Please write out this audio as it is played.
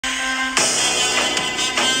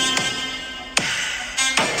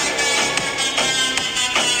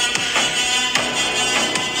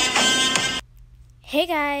Hey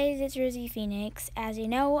guys, it's Rosie Phoenix. As you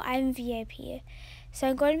know, I'm VIP. So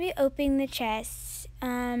I'm going to be opening the chests.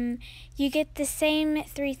 You get the same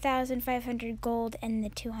 3,500 gold and the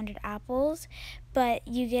 200 apples, but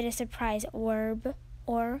you get a surprise orb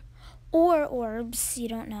or orbs, you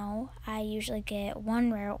don't know. I usually get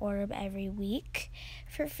one rare orb every week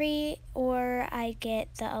for free, or I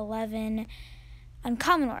get the 11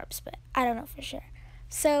 uncommon orbs, but I don't know for sure.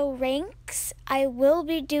 So ranks, I will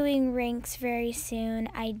be doing ranks very soon.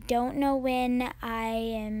 I don't know when. I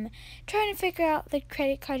am trying to figure out the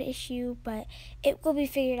credit card issue, but it will be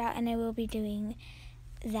figured out and I will be doing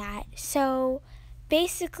that. So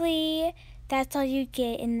basically, that's all you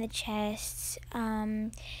get in the chests. I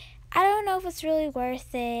don't know if it's really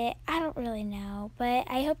worth it. I don't really know, but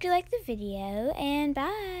I hope you like the video, and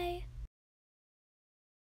bye.